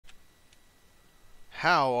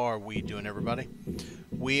How are we doing, everybody?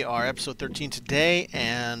 We are episode 13 today,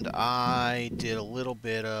 and I did a little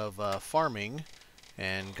bit of farming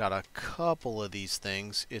and got a couple of these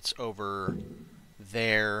things. It's over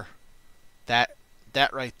there. That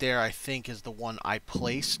right there, I think, is the one I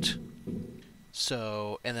placed.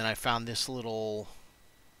 So, and then I found this little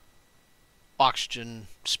oxygen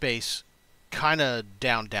space kind of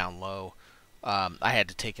down low. I had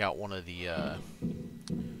to take out one of the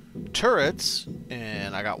turrets,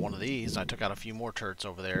 and I got one of these. I took out a few more turrets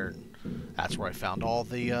over there. That's where I found all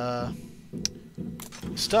the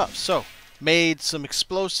stuff. So, made some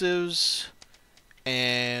explosives,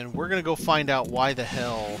 and we're gonna go find out why the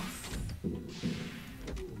hell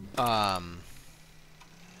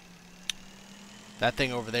that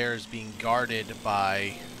thing over there is being guarded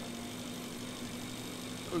by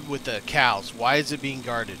with the cows. Why is it being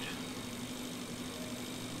guarded?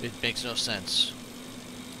 It makes no sense.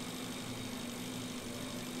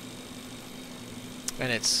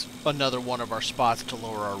 And it's another one of our spots to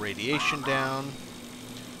lower our radiation down.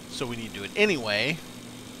 So we need to do it anyway.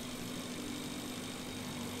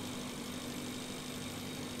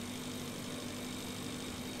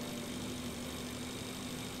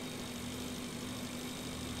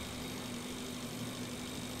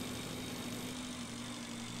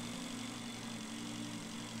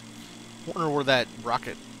 Wonder where that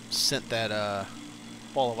rocket sent that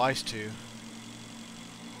ball of ice to.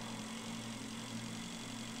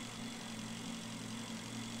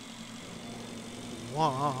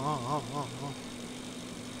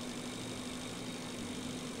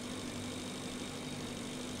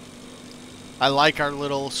 I like our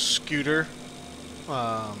little scooter.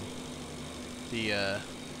 What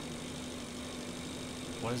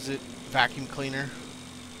is it? Vacuum cleaner.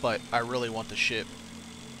 But I really want the ship.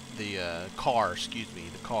 The car, excuse me,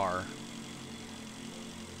 the car.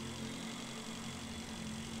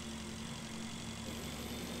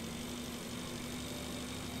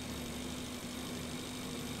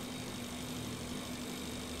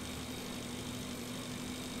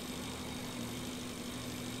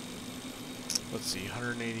 Let's see,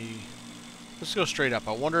 180. Let's go straight up.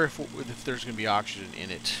 I wonder if there's going to be oxygen in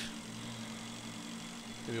it.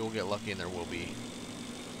 Maybe we'll get lucky and there will be.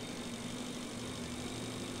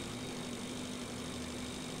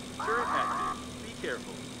 Sure, active. Be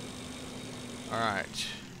careful. Alright.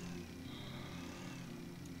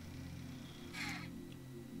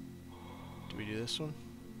 Do we do this one?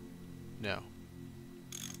 No.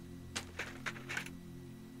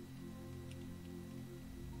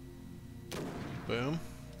 Boom.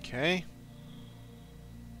 Okay.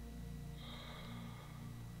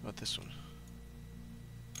 How about this one?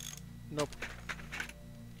 Nope.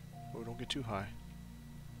 Oh, don't get too high.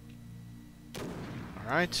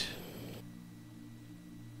 Alright.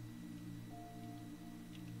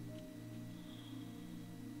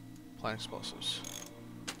 Plant explosives.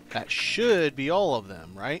 That should be all of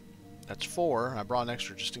them, right? That's 4. I brought an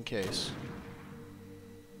extra just in case.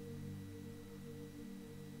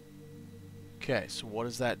 Okay, so what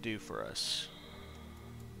does that do for us?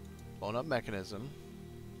 Blown up mechanism.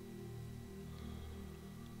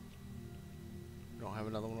 We don't have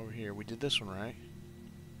another one over here. We did this one, right?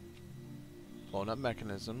 Blown up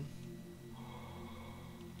mechanism.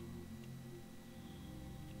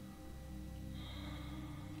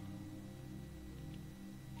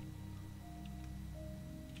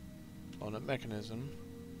 Blown up mechanism.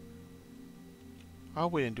 Oh,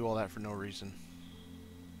 we didn't do all that for no reason.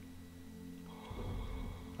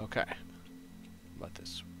 Okay. How about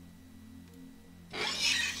this?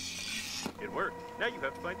 It worked. Now you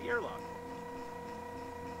have to find the airlock.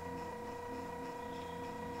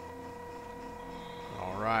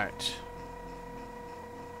 Alright.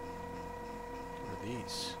 What are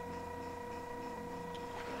these?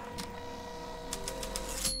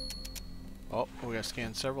 Oh, we gotta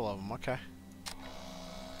scan several of them. Okay.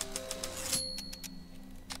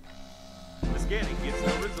 The scanning gives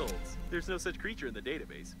no results. There's no such creature in the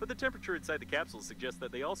database, but the temperature inside the capsules suggests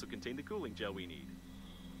that they also contain the cooling gel we need.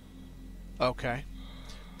 Okay.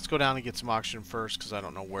 Let's go down and get some oxygen first, because I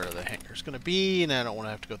don't know where the hangar's gonna be, and I don't want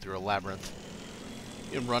to have to go through a labyrinth.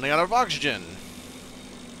 I'm running out of oxygen.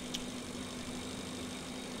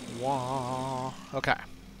 Wah. Okay.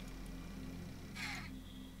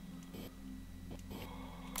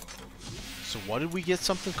 So what did we get?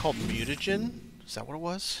 Something called mutagen? Is that what it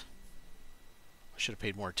was? I should have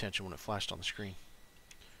paid more attention when it flashed on the screen.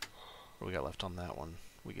 What do we got left on that one?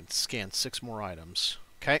 We can scan 6 more items.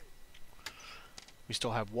 Okay. We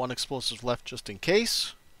still have 1 explosive left just in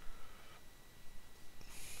case.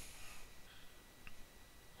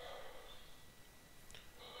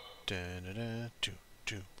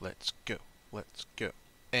 Let's go. Let's go.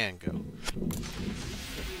 And go.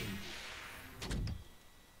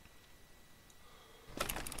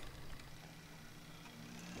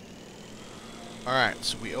 Alright,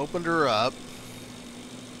 so we opened her up.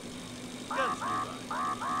 Guns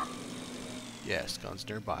nearby. Yes, guns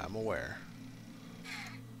nearby, I'm aware.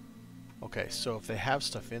 Okay, so if they have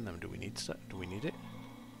stuff in them, do we need stuff? Do we need it?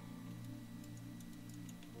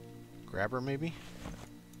 Grab her, maybe?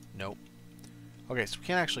 Nope. Okay, so we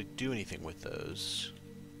can't actually do anything with those.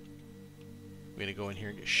 We gonna go in here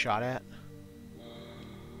and get shot at?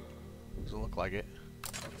 Doesn't look like it.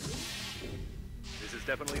 This is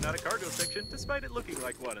definitely not a cargo section, despite it looking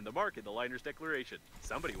like one and the mark in the liner's declaration.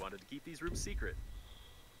 Somebody wanted to keep these rooms secret.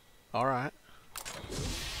 Alright.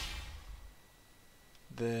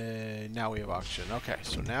 Now we have oxygen. Okay,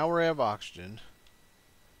 so now we have oxygen.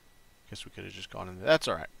 Guess we could have just gone in there. That's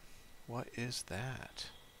alright. What is that?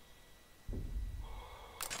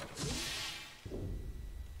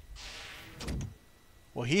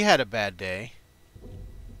 Well, he had a bad day.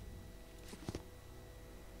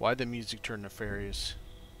 Why'd the music turn nefarious?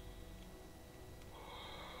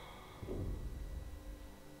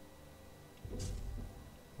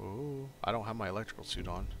 Ooh, I don't have my electrical suit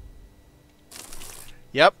on.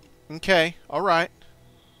 Yep. Okay. Alright.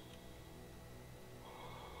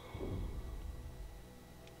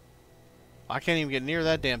 I can't even get near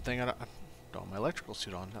that damn thing. I don't have my electrical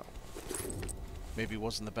suit on. No. Maybe it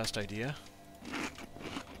wasn't the best idea.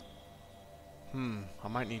 I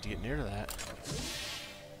might need to get near to that.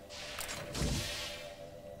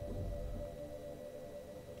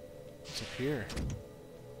 What's up here?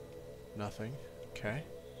 Nothing. Okay.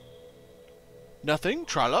 Nothing?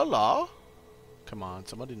 Tra-la-la? Come on,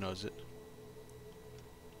 somebody knows it.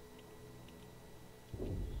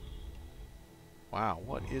 Wow,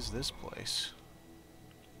 what is this place?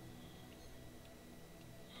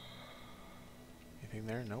 Anything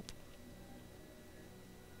there? Nope.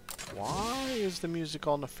 Why is the music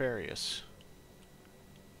all nefarious?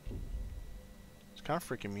 It's kind of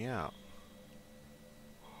freaking me out.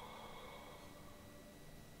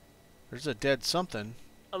 There's a dead something.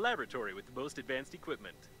 A laboratory with the most advanced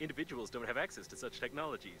equipment. Individuals don't have access to such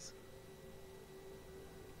technologies.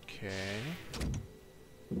 Okay.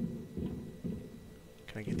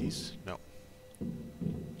 Can I get these? No.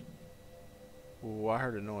 Ooh, I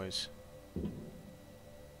heard a noise.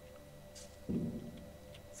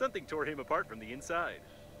 Something tore him apart from the inside.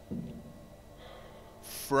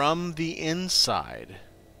 From the inside.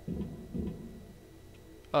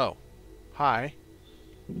 Oh. Hi.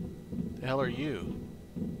 The hell are you?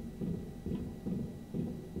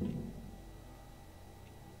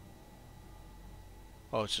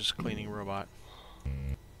 Oh, it's just a cleaning robot.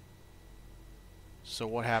 So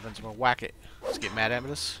what happens if I whack it? Let's get mad at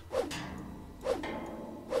us.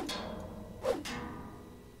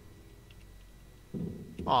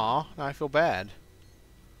 Aw, now I feel bad.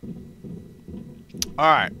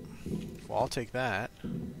 Alright. Well, I'll take that.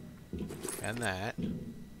 And that.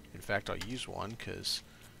 In fact, I'll use one, because,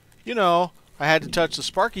 you know, I had to touch the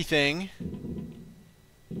sparky thing.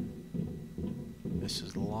 This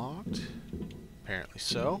is locked. Apparently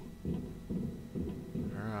so.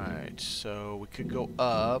 Alright, so we could go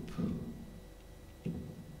up.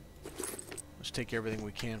 Let's take everything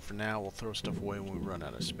we can for now. We'll throw stuff away when we run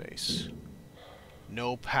out of space.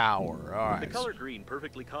 No power. Alright. The color green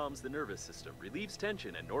perfectly calms the nervous system, relieves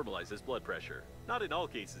tension, and normalizes blood pressure. Not in all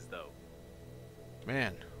cases, though.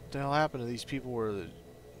 Man, what the hell happened to these people where the...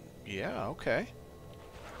 Yeah, okay.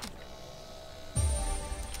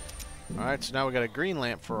 Alright, so now we got a green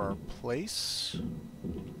lamp for our place.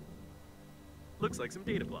 Looks like some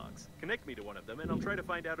data blocks. Connect me to one of them, and I'll try to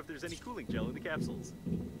find out if there's any cooling gel in the capsules.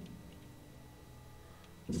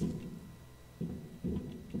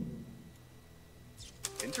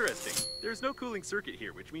 Interesting. There's no cooling circuit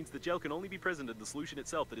here, which means the gel can only be present in the solution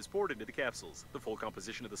itself that is poured into the capsules. The full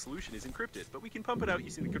composition of the solution is encrypted, but we can pump it out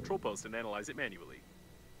using the control post and analyze it manually.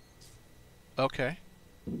 Okay.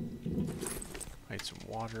 I need some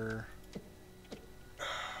water.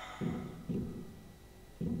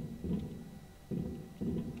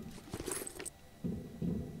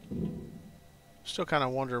 Still kind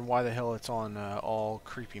of wondering why the hell it's on all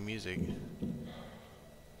creepy music.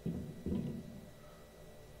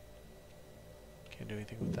 Can't do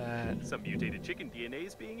anything with that. Some mutated chicken DNA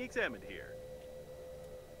is being examined here.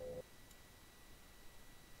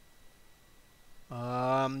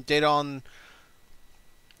 Data on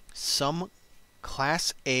some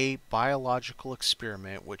Class A biological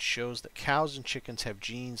experiment which shows that cows and chickens have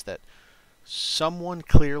genes that Someone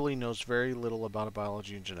clearly knows very little about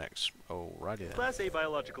biology and genetics. Alrighty then. Class A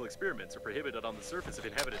biological experiments are prohibited on the surface of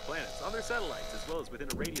inhabited planets, on their satellites, as well as within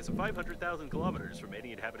a radius of 500,000 kilometers from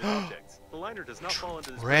any inhabited objects. The liner does not fall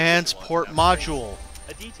into this Transport module.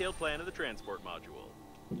 A detailed plan of the transport module.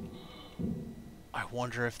 I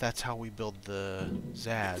wonder if that's how we build the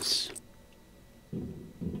Zaz.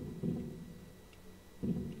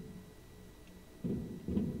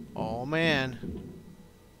 Oh man.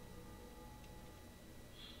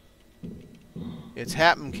 It's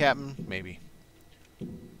happening, Captain. Maybe.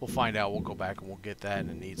 We'll find out. We'll go back and we'll get that,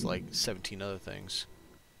 and it needs like 17 other things.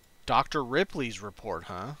 Dr. Ripley's report,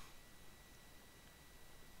 huh?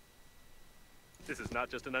 This is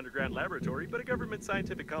not just an underground laboratory, but a government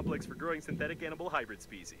scientific complex for growing synthetic animal hybrid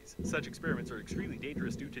species. Such experiments are extremely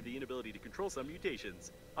dangerous due to the inability to control some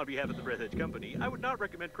mutations. On behalf of the Breathedge Company, I would not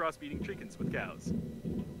recommend crossbreeding chickens with cows.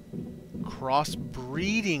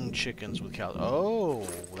 Crossbreeding chickens with cows. Oh,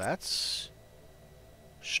 that's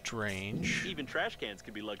strange. Even trash cans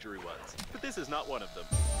can be luxury ones, but this is not one of them.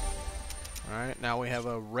 Alright, now we have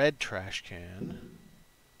a red trash can.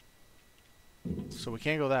 So we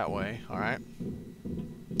can't go that way. Alright.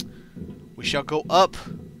 We shall go up.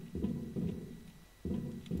 Yeah,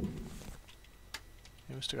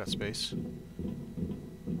 we still got space.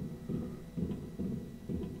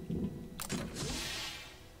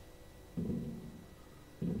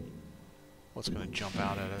 What's gonna jump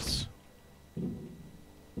out at us?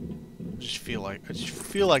 I just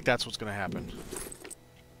feel like that's what's gonna happen.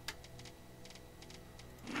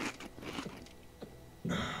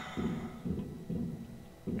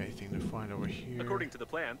 Anything to find over here? According to the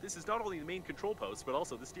plan, this is not only the main control post, but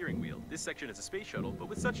also the steering wheel. This section is a space shuttle, but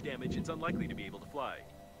with such damage, it's unlikely to be able to fly.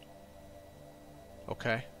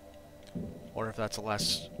 Okay. Wonder if that's the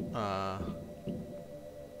last,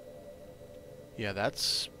 yeah,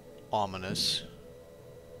 that's ominous.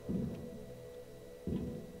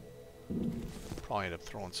 Probably end up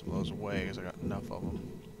throwing some of those away because I got enough of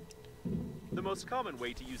them. The most common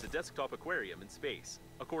way to use a desktop aquarium in space.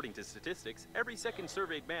 According to statistics, every second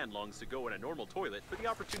surveyed man longs to go in a normal toilet for the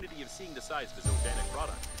opportunity of seeing the size of his organic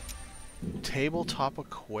product. Tabletop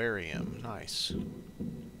aquarium. Nice.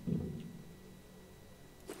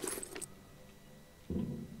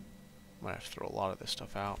 Might have to throw a lot of this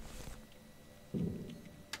stuff out.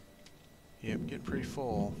 Yep, getting pretty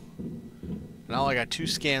full. Now I got 2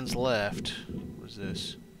 scans left. What is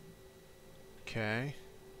this? Okay.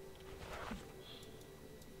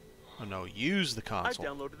 Oh no, use the console.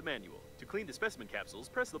 I've downloaded the manual. To clean the specimen capsules,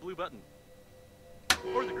 press the blue button.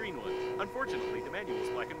 Or the green one. Unfortunately, the manual is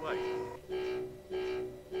black and white.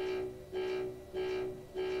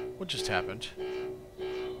 What just happened?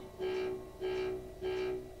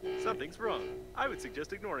 Something's wrong. I would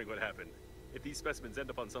suggest ignoring what happened. If these specimens end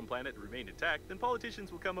up on some planet and remain intact, then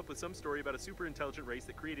politicians will come up with some story about a super intelligent race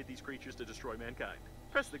that created these creatures to destroy mankind.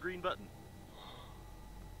 Press the green button.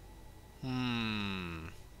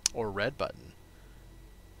 Or red button.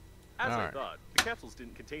 As I thought, the capsules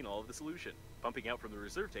didn't contain all of the solution. Pumping out from the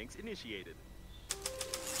reserve tanks initiated.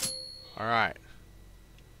 Alright.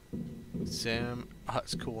 Sim. Oh,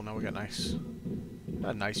 that's cool. Now we got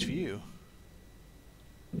a nice view.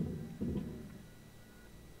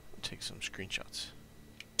 Take some screenshots.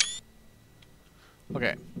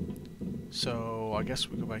 Okay. So, I guess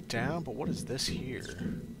we go back down, but what is this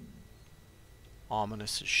here?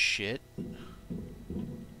 Ominous as shit.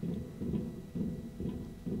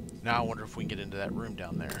 Now I wonder if we can get into that room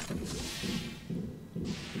down there.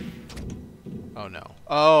 Oh no.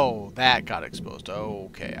 Oh, that got exposed. Oh,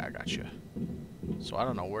 okay, I got you. So I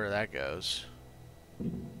don't know where that goes.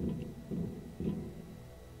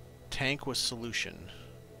 Tank with solution.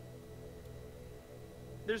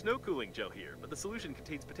 There's no cooling gel here, but the solution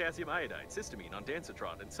contains potassium iodide, cysteamine,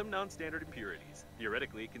 ondansetron, and some non-standard impurities.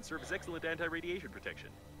 Theoretically, it can serve as excellent anti-radiation protection.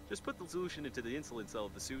 Just put the solution into the insulin cell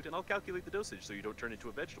of the suit, and I'll calculate the dosage so you don't turn into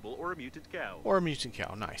a vegetable or a mutant cow. Or a mutant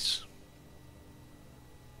cow, nice.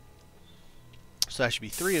 So that should be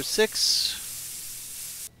 3 of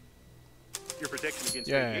 6. Your protection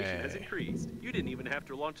against radiation has increased. You didn't even have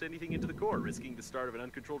to launch anything into the core, risking the start of an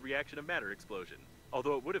uncontrolled reaction of matter explosion.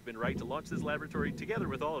 Although it would have been right to launch this laboratory together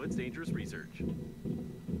with all of its dangerous research.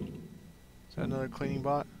 Is that another cleaning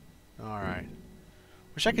bot? Alright.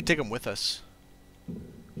 Wish I could take them with us.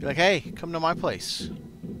 Be like, hey, come to my place.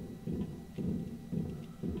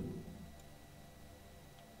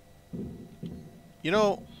 You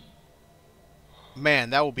know,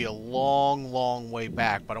 man, that would be a long, long way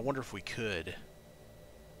back, but I wonder if we could.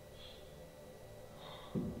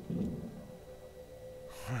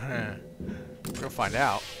 We're gonna find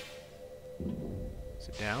out. Is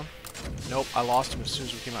it down? Nope, I lost him as soon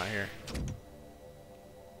as we came out here.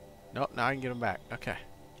 Nope, now I can get him back. Okay.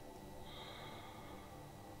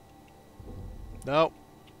 Nope.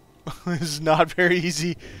 This is not very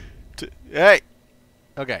easy to... Hey!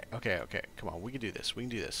 Okay, okay, okay. Come on, we can do this. We can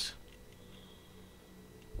do this.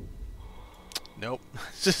 Nope.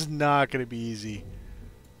 This is not going to be easy.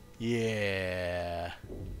 Yeah.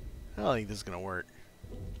 I don't think this is going to work.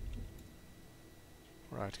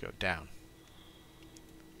 Where do I have to go? Down.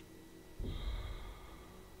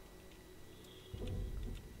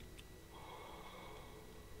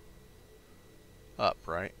 Up,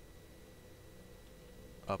 right?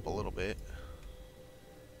 Up a little bit.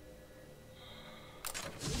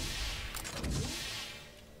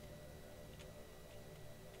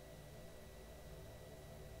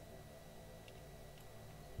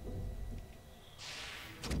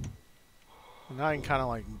 Now I can kind of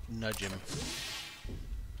like nudge him.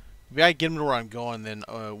 Maybe I get him to where I'm going, then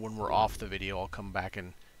when we're off the video, I'll come back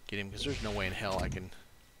and get him, because there's no way in hell I can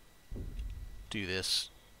do this.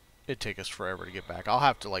 It'd take us forever to get back. I'll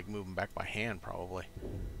have to like move him back by hand probably.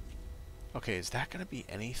 Okay, is that going to be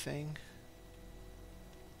anything?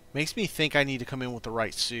 Makes me think I need to come in with the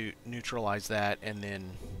right suit, neutralize that, and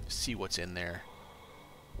then see what's in there.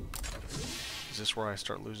 Is this where I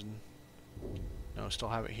start losing? No, still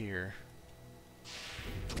have it here.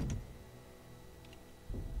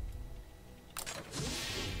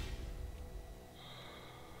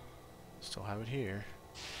 Still have it here.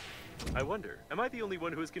 I wonder, am I the only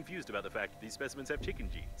one who is confused about the fact that these specimens have chicken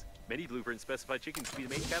genes? Many blueprints specify chickens to be the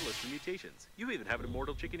main catalyst for mutations. You even have an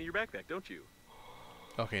immortal chicken in your backpack, don't you?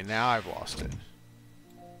 Okay, now I've lost it.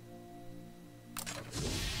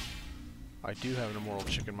 I do have an immortal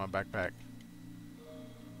chicken in my backpack.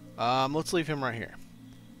 Let's leave him right here.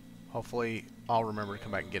 Hopefully, I'll remember to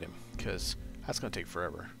come back and get him, because that's going to take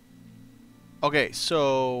forever. Okay,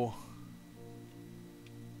 so...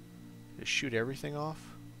 Just shoot everything off?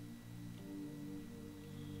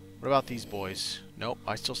 What about these boys? Nope,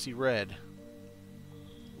 I still see red.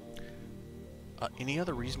 Any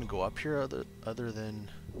other reason to go up here other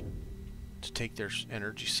than to take their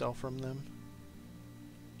energy cell from them?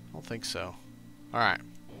 I don't think so. Alright.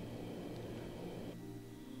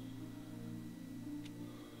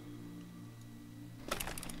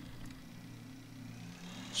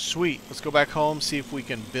 Sweet. Let's go back home, see if we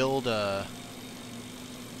can build a...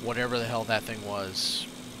 whatever the hell that thing was.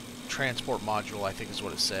 Transport module, I think is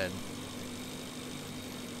what it said.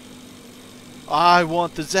 I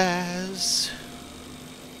want the Zazz.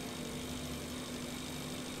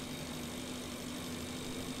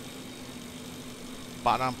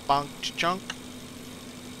 Ba-dum bonk chunk.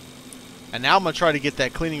 And now I'm gonna try to get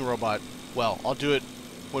that cleaning robot. Well, I'll do it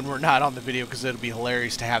when we're not on the video because it'll be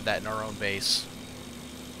hilarious to have that in our own base.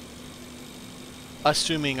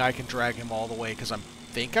 Assuming I can drag him all the way, because I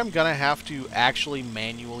think I'm gonna have to actually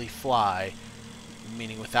manually fly,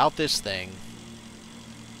 meaning without this thing,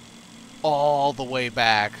 all the way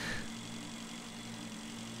back.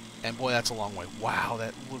 And boy, that's a long way. Wow,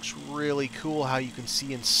 that looks really cool how you can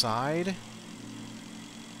see inside.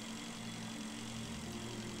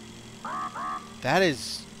 That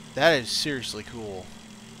is seriously cool.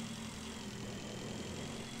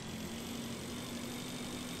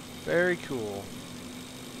 Very cool.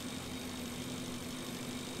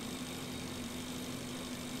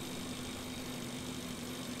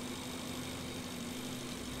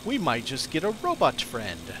 We might just get a robot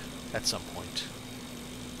friend at some point.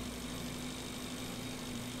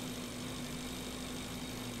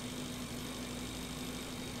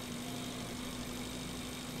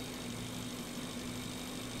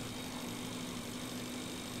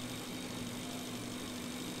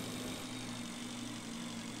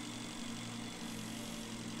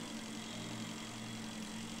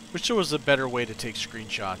 Wish there was a better way to take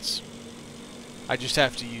screenshots. I just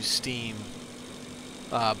have to use Steam.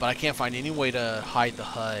 But I can't find any way to hide the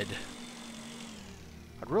HUD.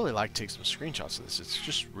 I'd really like to take some screenshots of this. It's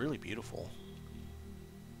just really beautiful.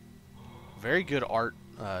 Very good art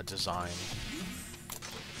design.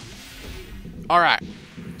 Alright.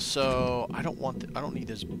 So, I don't need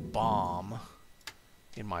this bomb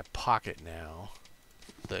in my pocket now.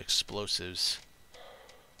 The explosives.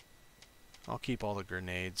 I'll keep all the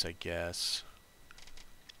grenades, I guess.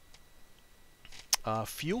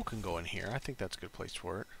 Fuel can go in here. I think that's a good place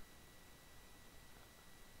for it.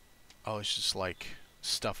 Oh, it's just like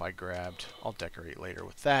stuff I grabbed. I'll decorate later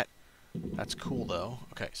with that. That's cool, though.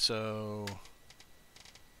 Okay, so...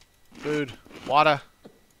 food. Water.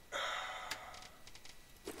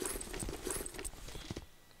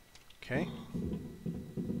 Okay.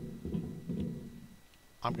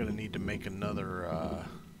 I'm gonna need to make another,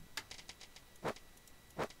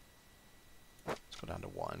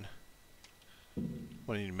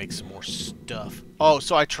 I need to make some more stuff. Oh,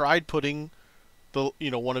 so I tried putting the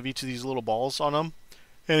one of each of these little balls on them,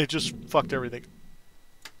 and it just fucked everything.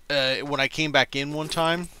 When I came back in one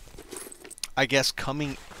time, I guess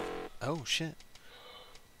coming... Oh, shit.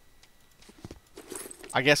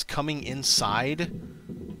 I guess coming inside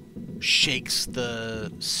shakes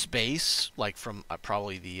the space, like from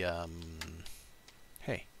probably the...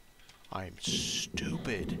 Hey, I'm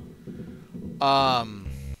stupid.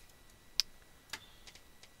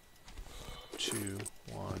 2,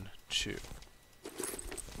 1, 2.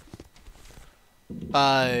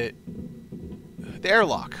 The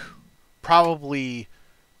airlock probably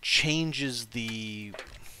changes the,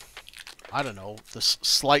 I don't know,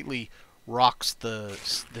 slightly rocks the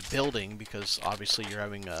building, because obviously you're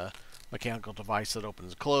having a mechanical device that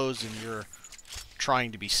opens and closes, and you're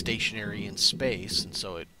trying to be stationary in space, and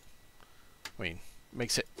so it, I mean,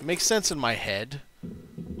 makes sense in my head.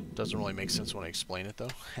 Doesn't really make sense when I explain it, though.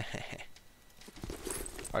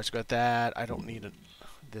 Alright, so got that. I don't need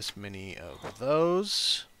this many of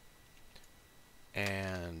those.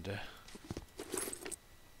 And...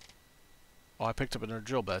 oh, I picked up another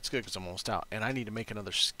drill, but that's good because I'm almost out. And I need to make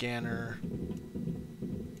another scanner.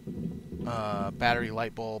 Battery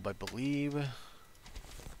light bulb, I believe.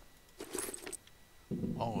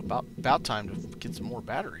 Oh, about time to get some more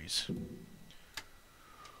batteries.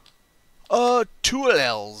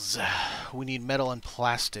 Tools. We need metal and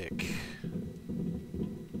plastic.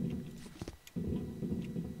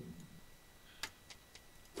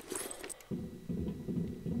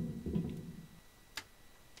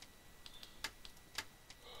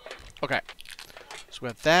 Okay, so we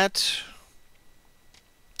got that.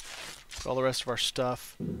 Got all the rest of our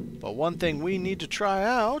stuff. But one thing we need to try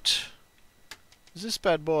out is this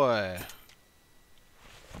bad boy.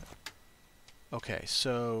 Okay,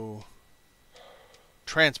 so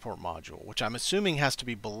transport module, which I'm assuming has to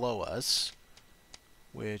be below us,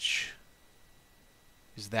 which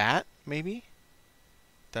is that, maybe?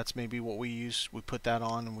 That's maybe what we use. We put that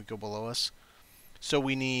on and we go below us. So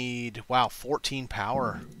we need, wow, 14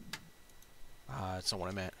 power. That's not what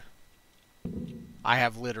I meant. I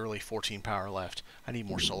have literally 14 power left. I need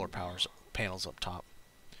more solar panels up top.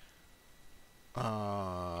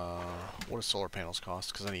 What does solar panels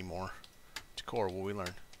cost? Because I need more. Decor, what we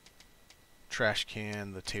learn? Trash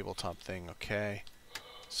can, the tabletop thing, okay.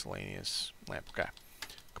 Miscellaneous lamp, okay.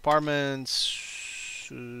 Compartments,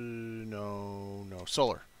 no.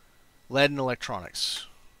 Solar. Lead and electronics.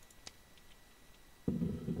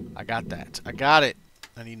 I got that. I got it.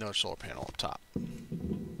 I need another solar panel up top.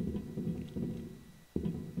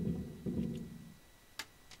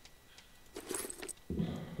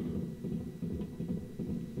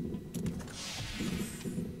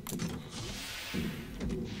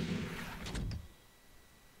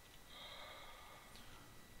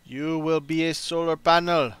 You will be a solar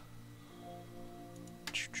panel.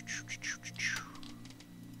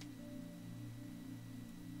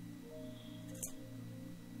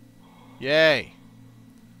 Yay!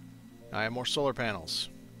 I have more solar panels.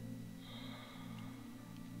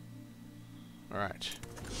 Alright.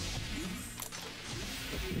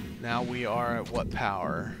 Now we are at what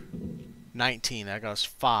power? 19. That got us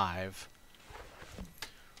 5.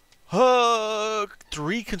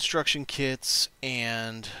 3 construction kits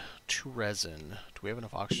and 2 resin. Do we have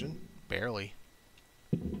enough oxygen? Barely.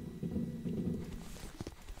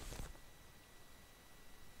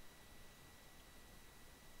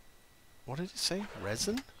 What did it say?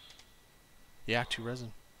 Resin? Yeah, 2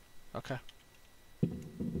 resin. Okay.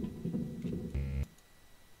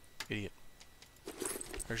 Idiot.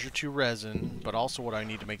 There's your 2 resin, but also what I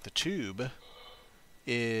need to make the tube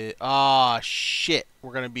is... ah, shit.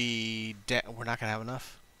 We're gonna be... we're not gonna have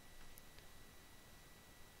enough.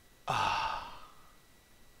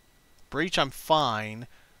 Breach, I'm fine.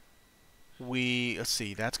 Let's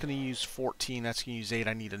see, that's gonna use 14, that's gonna use 8.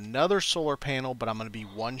 I need another solar panel, but I'm gonna be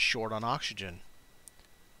 1 short on oxygen.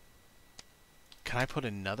 Can I put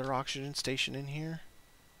another oxygen station in here?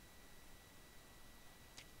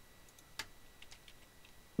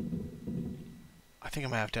 I think I'm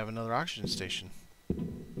gonna have to have another oxygen station.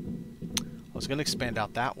 I was gonna expand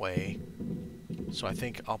out that way, so I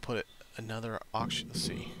think I'll put another oxygen. Let's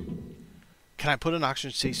see. Can I put an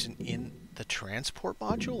oxygen station in the transport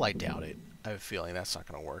module? I doubt it. I have a feeling that's not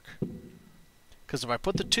gonna work. Because if I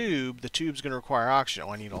put the tube's gonna require oxygen.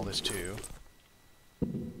 Oh, I need all this too.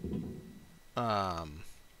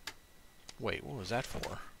 Wait, what was that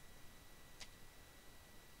for?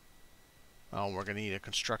 Oh, we're going to need a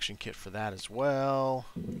construction kit for that as well.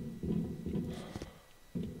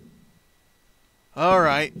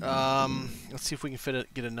 Alright, Let's see if we can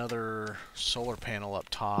get another solar panel up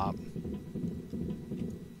top.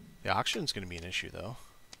 The oxygen's going to be an issue, though.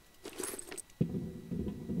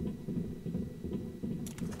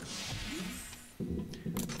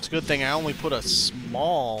 It's a good thing I only put a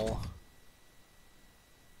small...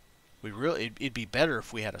 It'd be better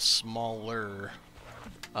if we had a smaller,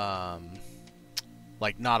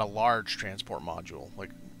 like not a large transport module, like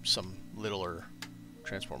some littler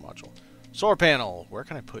transport module. Solar panel, where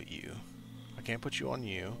can I put you? I can't put you on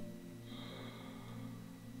you.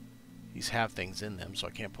 These have things in them, so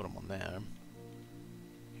I can't put them on them.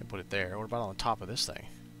 Can't put it there. What about on top of this thing?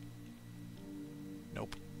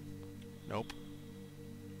 Nope. Nope.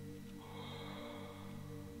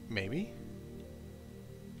 Maybe?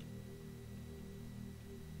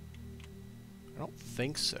 I don't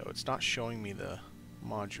think so. It's not showing me the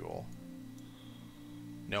module.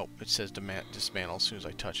 Nope, it says dismantle as soon as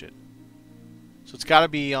I touch it. So it's got to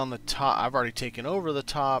be on the top. I've already taken over the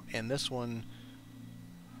top, and this one...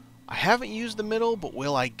 I haven't used the middle, but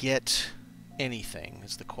will I get anything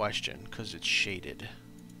is the question, because it's shaded.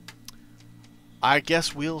 I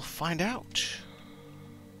guess we'll find out.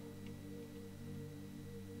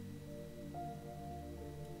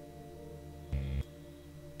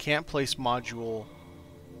 Can't place module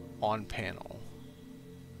on panel.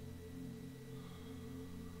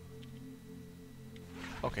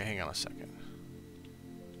 Okay, hang on a second.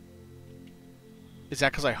 Is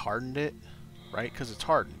that because I hardened it? Right? Because it's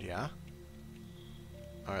hardened, yeah?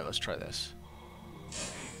 Alright, let's try this.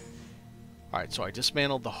 Alright, so I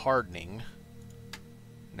dismantled the hardening.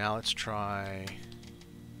 Now let's try...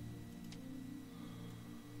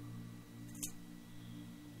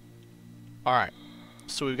 Alright.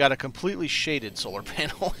 So we've got a completely shaded solar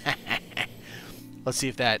panel. Let's see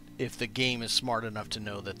if the game is smart enough to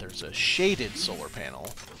know that there's a shaded solar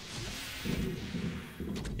panel.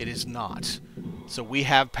 It is not. So we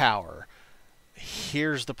have power.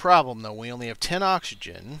 Here's the problem, though. We only have 10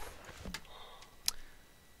 oxygen.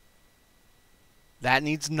 That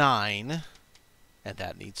needs 9. And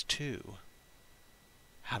that needs 2.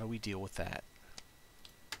 How do we deal with that?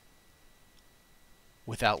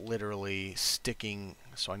 Without literally sticking...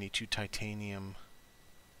 So I need 2 titanium.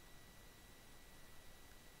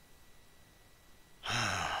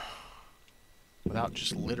 Without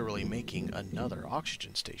just literally making another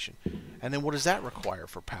oxygen station. And then what does that require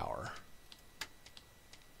for power?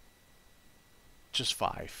 Just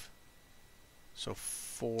 5. So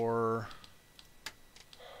 4.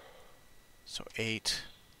 So 8.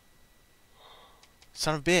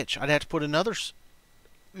 Son of a bitch. I'd have to put another...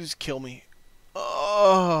 Just kill me.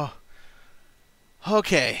 Oh.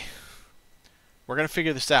 Okay. We're going to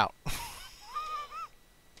figure this out.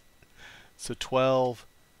 So 12.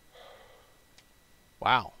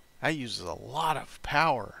 Wow. That uses a lot of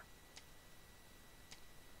power.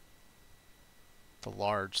 The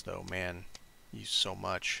large, though, man, use so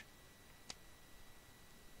much.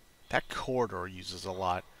 That corridor uses a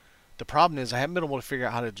lot. The problem is I haven't been able to figure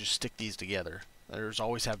out how to just stick these together. There's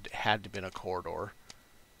always had to been a corridor.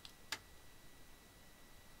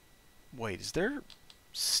 Wait, is there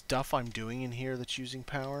stuff I'm doing in here that's using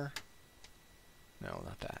power? No,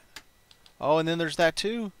 not that. Oh, and then there's that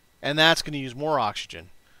too? And that's going to use more oxygen.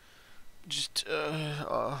 Just,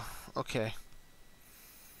 okay.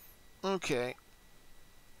 Okay.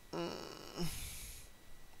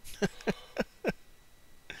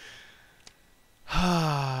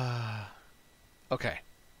 Okay.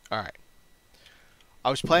 Alright. I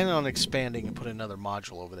was planning on expanding and put another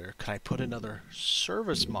module over there. Can I put another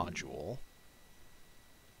service module?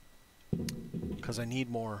 Because I need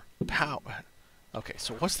more power. Okay,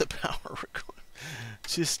 so what's the power requirement?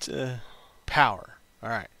 Just power.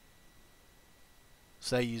 Alright.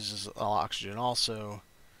 So that uses oxygen also.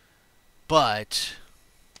 But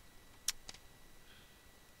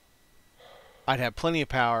I'd have plenty of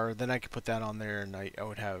power. Then I could put that on there and I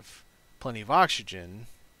would have plenty of oxygen.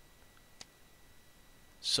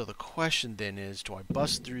 So the question then is, do I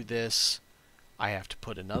bust through this? I have to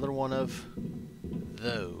put another one of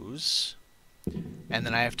those. And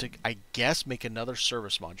then I have to, I guess, make another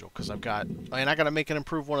service module. Because I've got, and I got to make and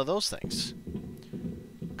improve one of those things.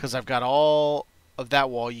 Because I've got all of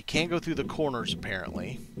that wall. You can't go through the corners,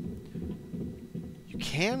 apparently. You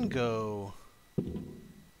can go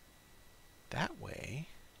that way.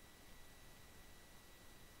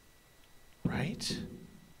 Right?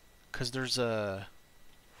 Because there's a...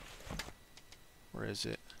 Where is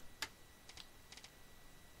it?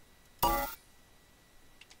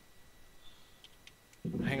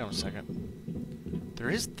 Hang on a second. There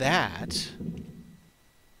is that.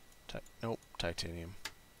 Nope, titanium.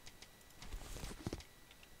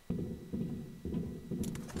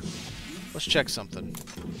 let's check something.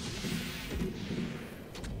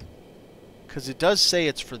 Because it does say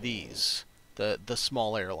it's for these, the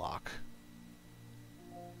small airlock.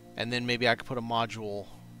 And then maybe I could put a module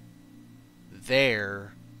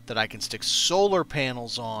there that I can stick solar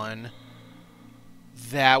panels on.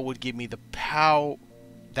 That would give me the power.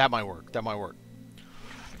 That might work. That might work.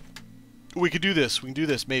 We could do this. We can do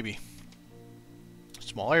this, maybe.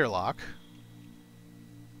 Small airlock.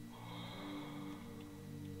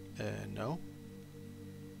 No.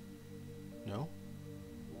 No.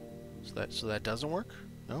 So that doesn't work?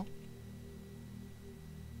 No?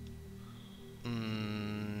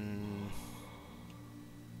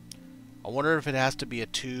 I wonder if it has to be a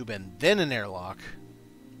tube and then an airlock.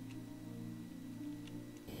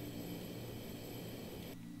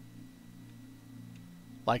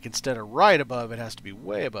 Like instead of right above, it has to be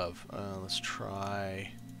way above. Let's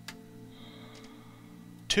try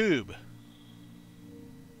tube.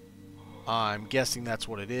 I'm guessing that's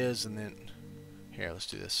what it is, and then here, let's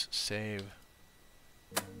do this. Save.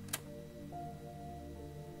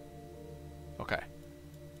 Okay.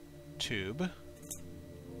 Tube.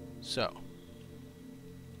 So.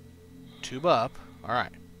 Tube up.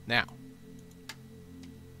 Alright. Now.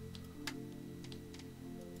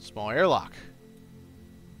 Small airlock.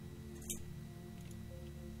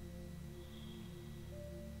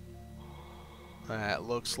 That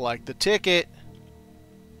looks like the ticket.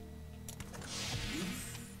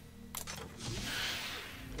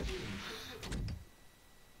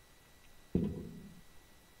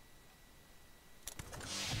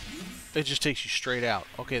 It just takes you straight out.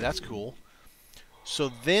 Okay, that's cool.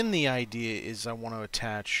 So then the idea is I want to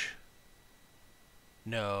attach...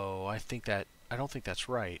 No, I don't think that's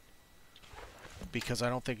right. Because I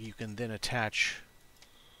don't think you can then attach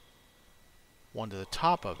one to the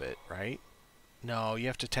top of it, right? No, you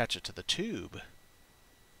have to attach it to the tube.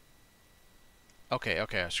 Okay,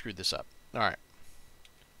 I screwed this up. Alright.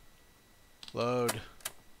 Load.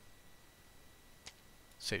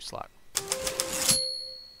 Save slot.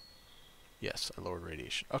 Yes, I lowered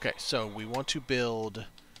radiation. Okay, so we want to build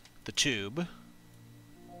the tube.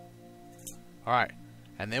 Alright.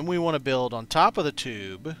 And then we want to build on top of the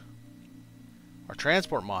tube our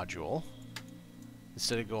transport module.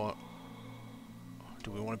 Instead of going... Do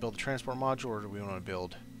we want to build the transport module, or do we want to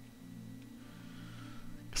build...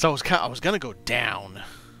 Because I was going to go down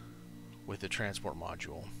with the transport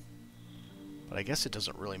module. But I guess it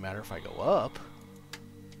doesn't really matter if I go up.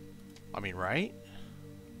 I mean, right?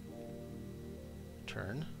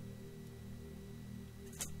 Turn.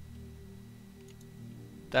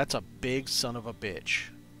 That's a big son of a bitch.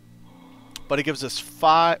 But it gives us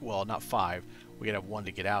 5... Well, not 5. We could have 1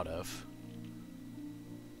 to get out of.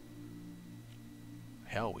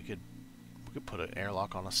 Hell, we could put an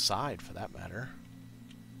airlock on a side for that matter.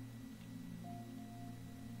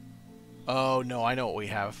 Oh, no, I know what we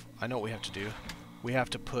have. I know what we have to do. We have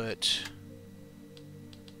to put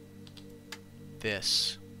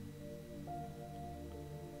this.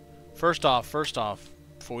 First off,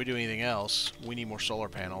 before we do anything else, we need more solar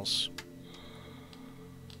panels.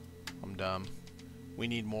 I'm dumb. We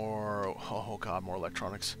need more... Oh, God, more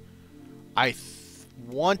electronics. I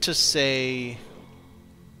want to say...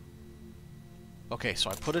 Okay, so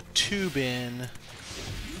I put a tube in.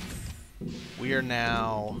 We are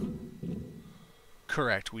now...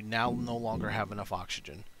 Correct. We now no longer have enough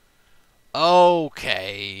oxygen.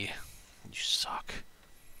 Okay. You suck.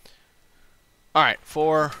 Alright,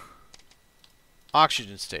 for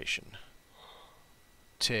oxygen station.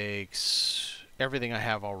 Takes everything I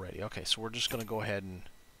have already. Okay, so we're just going to go ahead and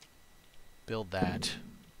build that.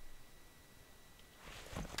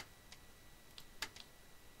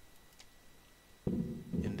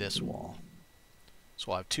 In this wall. So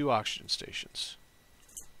we'll have 2 oxygen stations.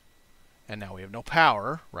 And now we have no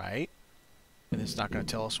power, right? And it's not going to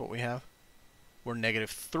tell us what we have. We're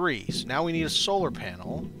 -3. So now we need a solar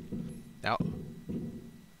panel. Now,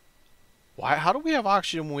 how do we have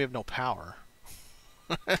oxygen when we have no power?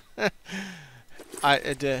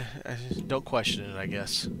 I don't question it, I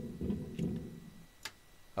guess.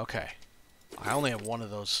 Okay. I only have 1 of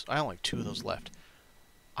those. I only have 2 of those left.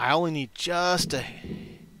 I only need just a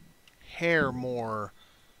hair more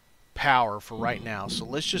power for right now. So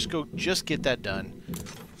let's just get that done.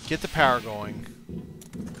 Get the power going.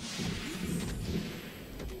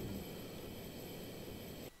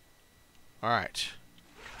 Alright.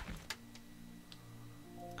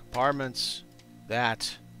 Compartments.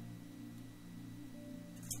 That.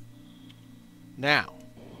 Now.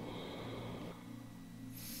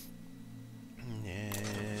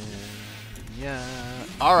 Yeah.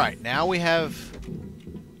 Alright, now we have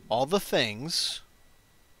all the things.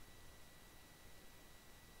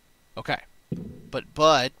 Okay. But,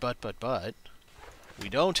 we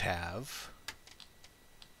don't have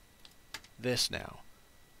this now,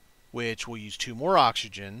 which will use 2 more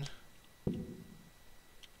oxygen.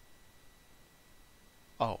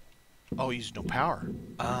 Oh. Oh, he used no power.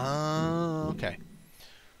 Okay.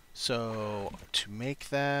 So, to make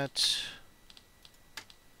that,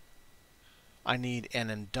 I need an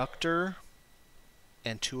inductor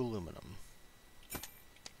and 2 aluminum.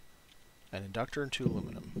 An inductor and 2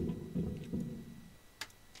 aluminum.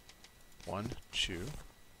 1, 2.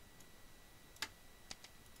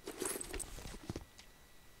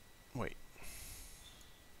 Wait.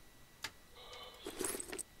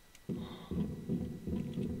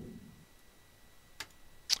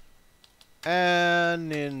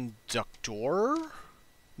 An inductor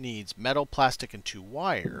needs metal, plastic, and 2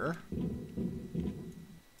 wire.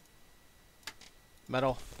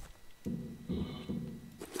 Metal.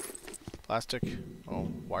 Plastic. Oh,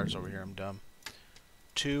 wire's over here. I'm dumb.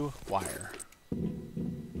 2 wire.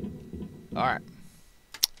 Alright.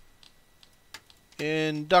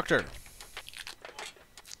 Inductor.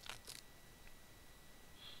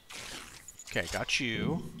 Okay, got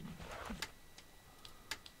you.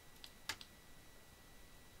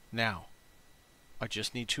 Now, I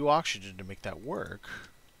just need 2 oxygen to make that work,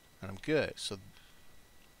 and I'm good. So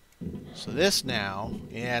this now,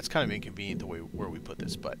 yeah, it's kind of inconvenient the way where we put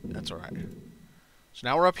this, but that's all right. So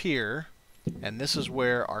now we're up here, and this is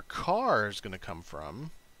where our car is going to come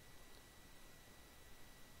from.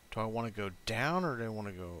 Do I want to go down or do I want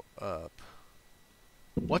to go up?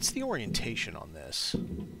 What's the orientation on this?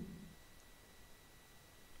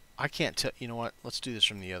 I can't tell. You know what? Let's do this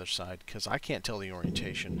from the other side, because I can't tell the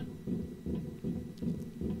orientation.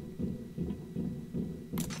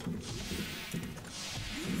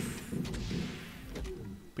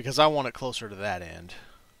 Because I want it closer to that end.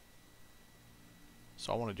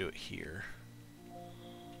 So I want to do it here.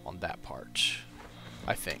 On that part.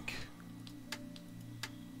 I think. It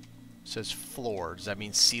says floor. Does that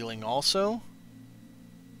mean ceiling also?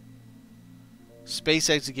 Space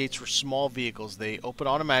exit gates for small vehicles. They open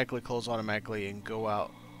automatically, close automatically, and go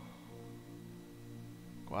out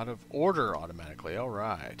of order automatically.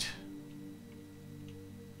 Alright.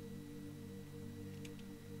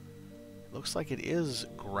 Looks like it is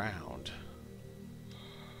ground.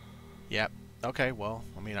 Yep. Okay, well,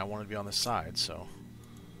 I mean, I want to be on this side, so.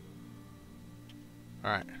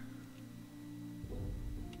 Alright.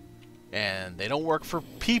 And they don't work for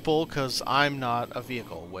people because I'm not a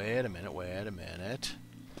vehicle. Wait a minute, wait a minute.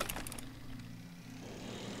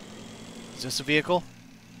 Is this a vehicle?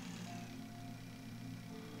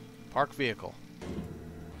 Park vehicle.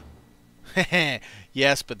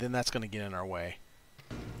 Yes, but then that's going to get in our way.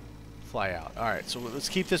 Fly out. Alright, so let's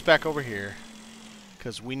keep this back over here.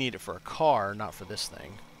 Because we need it for a car, not for this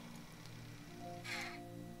thing.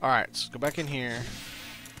 Alright, so go back in here.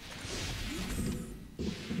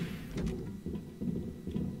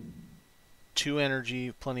 Two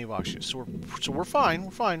energy, plenty of oxygen. So we're fine.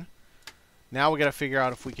 We're fine. Now we got to figure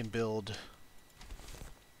out if we can build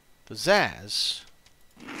the Zaz.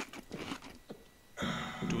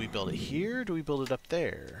 Do we build it here? Or do we build it up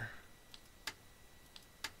there?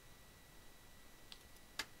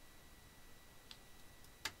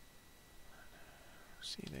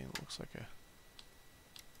 See, it looks like a.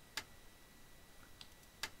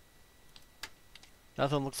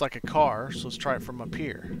 Nothing looks like a car, so let's try it from up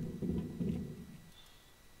here.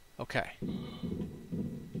 Okay.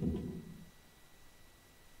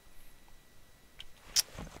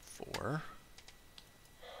 Four.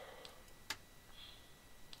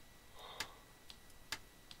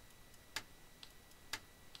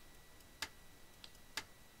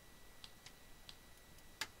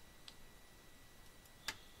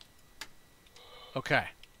 Okay.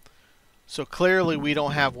 So clearly we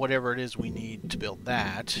don't have whatever it is we need to build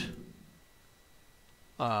that.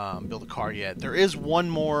 Build a car yet. There is one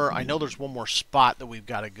more. I know there's one more spot that we've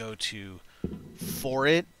got to go to for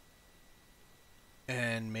it.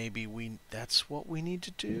 And maybe that's what we need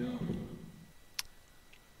to do.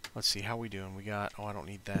 Let's see, how we doing? We got, oh, I don't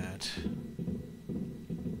need that.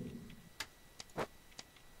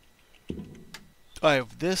 I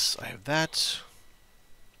have this, I have that.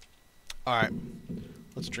 Alright.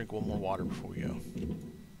 Let's drink one more water before we go.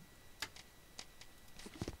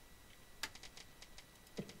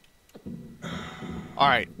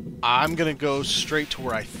 Alright, I'm gonna go straight to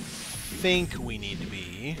where I think we need to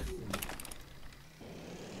be.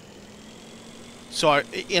 So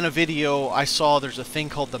in a video, I saw there's a thing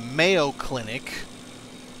called the Mayo Clinic.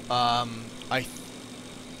 I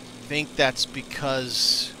think that's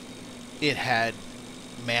because it had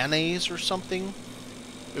mayonnaise or something.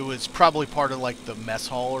 It was probably part of like the mess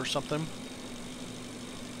hall or something.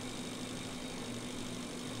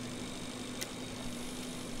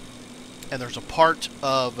 And there's a part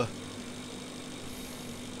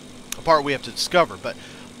we have to discover, but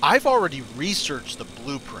I've already researched the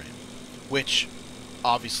blueprint, which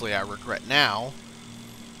obviously I regret now.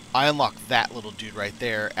 I unlocked that little dude right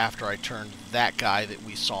there after I turned that guy that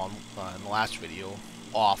we saw in the last video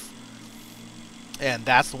off. And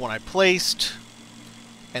that's the one I placed.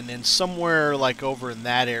 And then somewhere like over in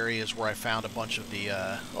that area is where I found a bunch of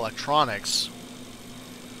the electronics.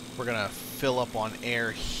 We're going to fill up on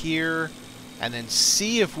air here and then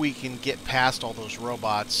see if we can get past all those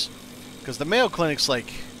robots. Because the Mayo Clinic's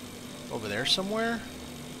like over there somewhere.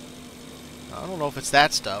 I don't know if it's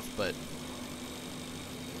that stuff, but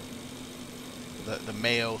the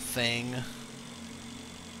Mayo thing.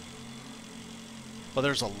 But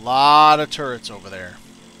there's a lot of turrets over there.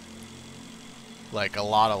 Like a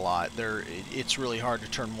lot. It's really hard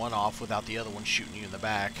to turn one off without the other one shooting you in the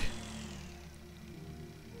back.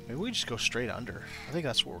 Maybe we just go straight under. I think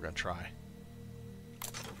that's what we're going to try.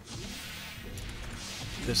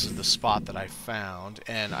 This is the spot that I found,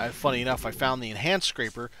 and funny enough, I found the enhanced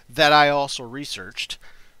scraper that I also researched,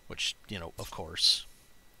 which, you know, of course.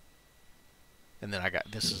 And then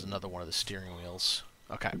this is another one of the steering wheels.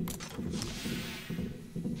 Okay.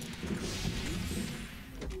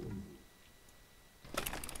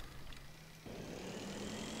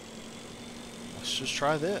 Let's just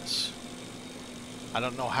try this. I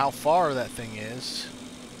don't know how far that thing is.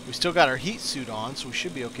 We still got our heat suit on, so we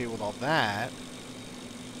should be okay with all that.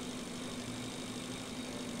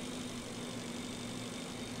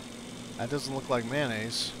 That doesn't look like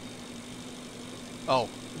mayonnaise. Oh,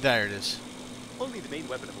 there it is. Only the main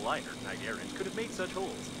weapon of the liner, Knight Errant, could have made such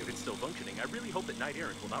holes. If it's still functioning, I really hope that Knight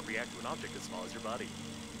Errant will not react to an object as small as your body.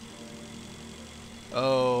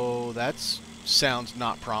 Oh, that sounds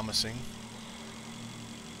not promising.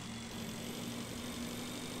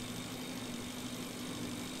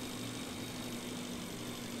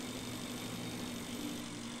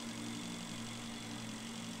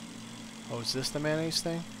 Oh, is this the mayonnaise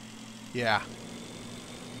thing? Yeah.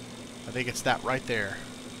 I think it's that right there.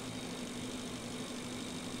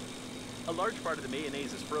 A large part of the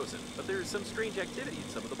mayonnaise is frozen, but there is some strange activity in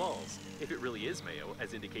some of the balls. If it really is mayo,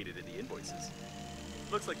 as indicated in the invoices.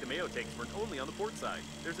 Looks like the mayo tanks weren't only on the port side.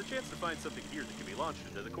 There's a chance to find something here that can be launched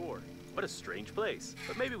into the core. What a strange place.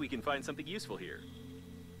 But maybe we can find something useful here.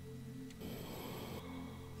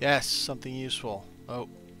 Yes, something useful. Oh.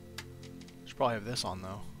 Should probably have this on,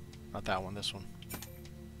 though. Not that one, this one.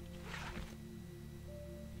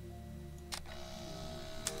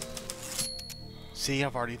 See,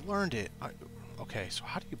 I've already learned it. Okay, so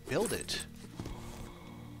how do you build it?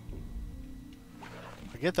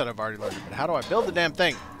 I get that I've already learned it, but how do I build the damn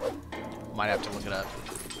thing? Might have to look it up.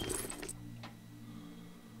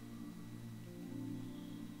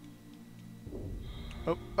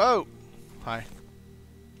 Oh, oh! Hi.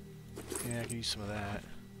 Yeah, I can use some of that.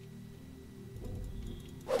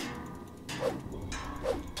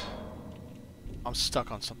 I'm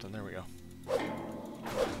stuck on something. There we go.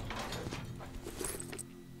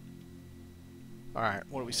 Alright,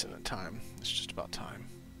 what are we sitting at time? It's just about time.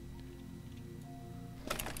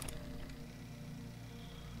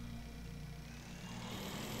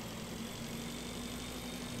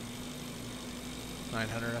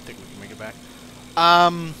 $900, I think we can make it back.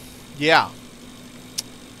 Yeah.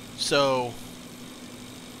 So,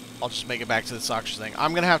 I'll just make it back to the Soxers thing.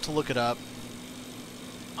 I'm gonna have to look it up.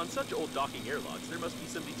 On such old docking airlocks, there must be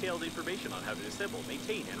some detailed information on how to assemble,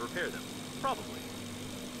 maintain, and repair them. Probably.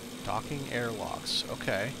 Docking airlocks.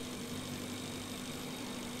 Okay.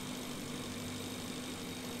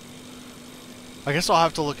 I guess I'll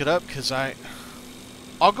have to look it up because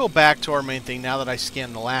I'll go back to our main thing now that I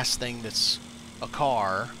scanned the last thing that's a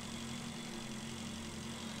car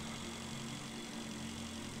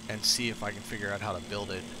and see if I can figure out how to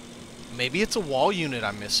build it. Maybe it's a wall unit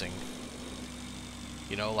I'm missing.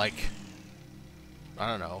 You know, like, I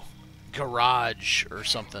don't know, garage or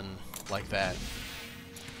something like that.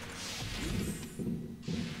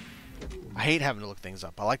 I hate having to look things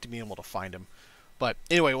up. I like to be able to find them. But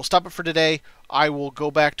anyway, we'll stop it for today. I will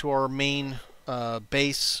go back to our main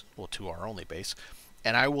base, well, to our only base,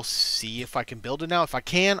 and I will see if I can build it now. If I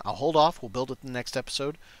can, I'll hold off. We'll build it in the next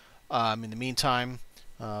episode. In the meantime,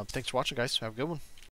 thanks for watching, guys. Have a good one.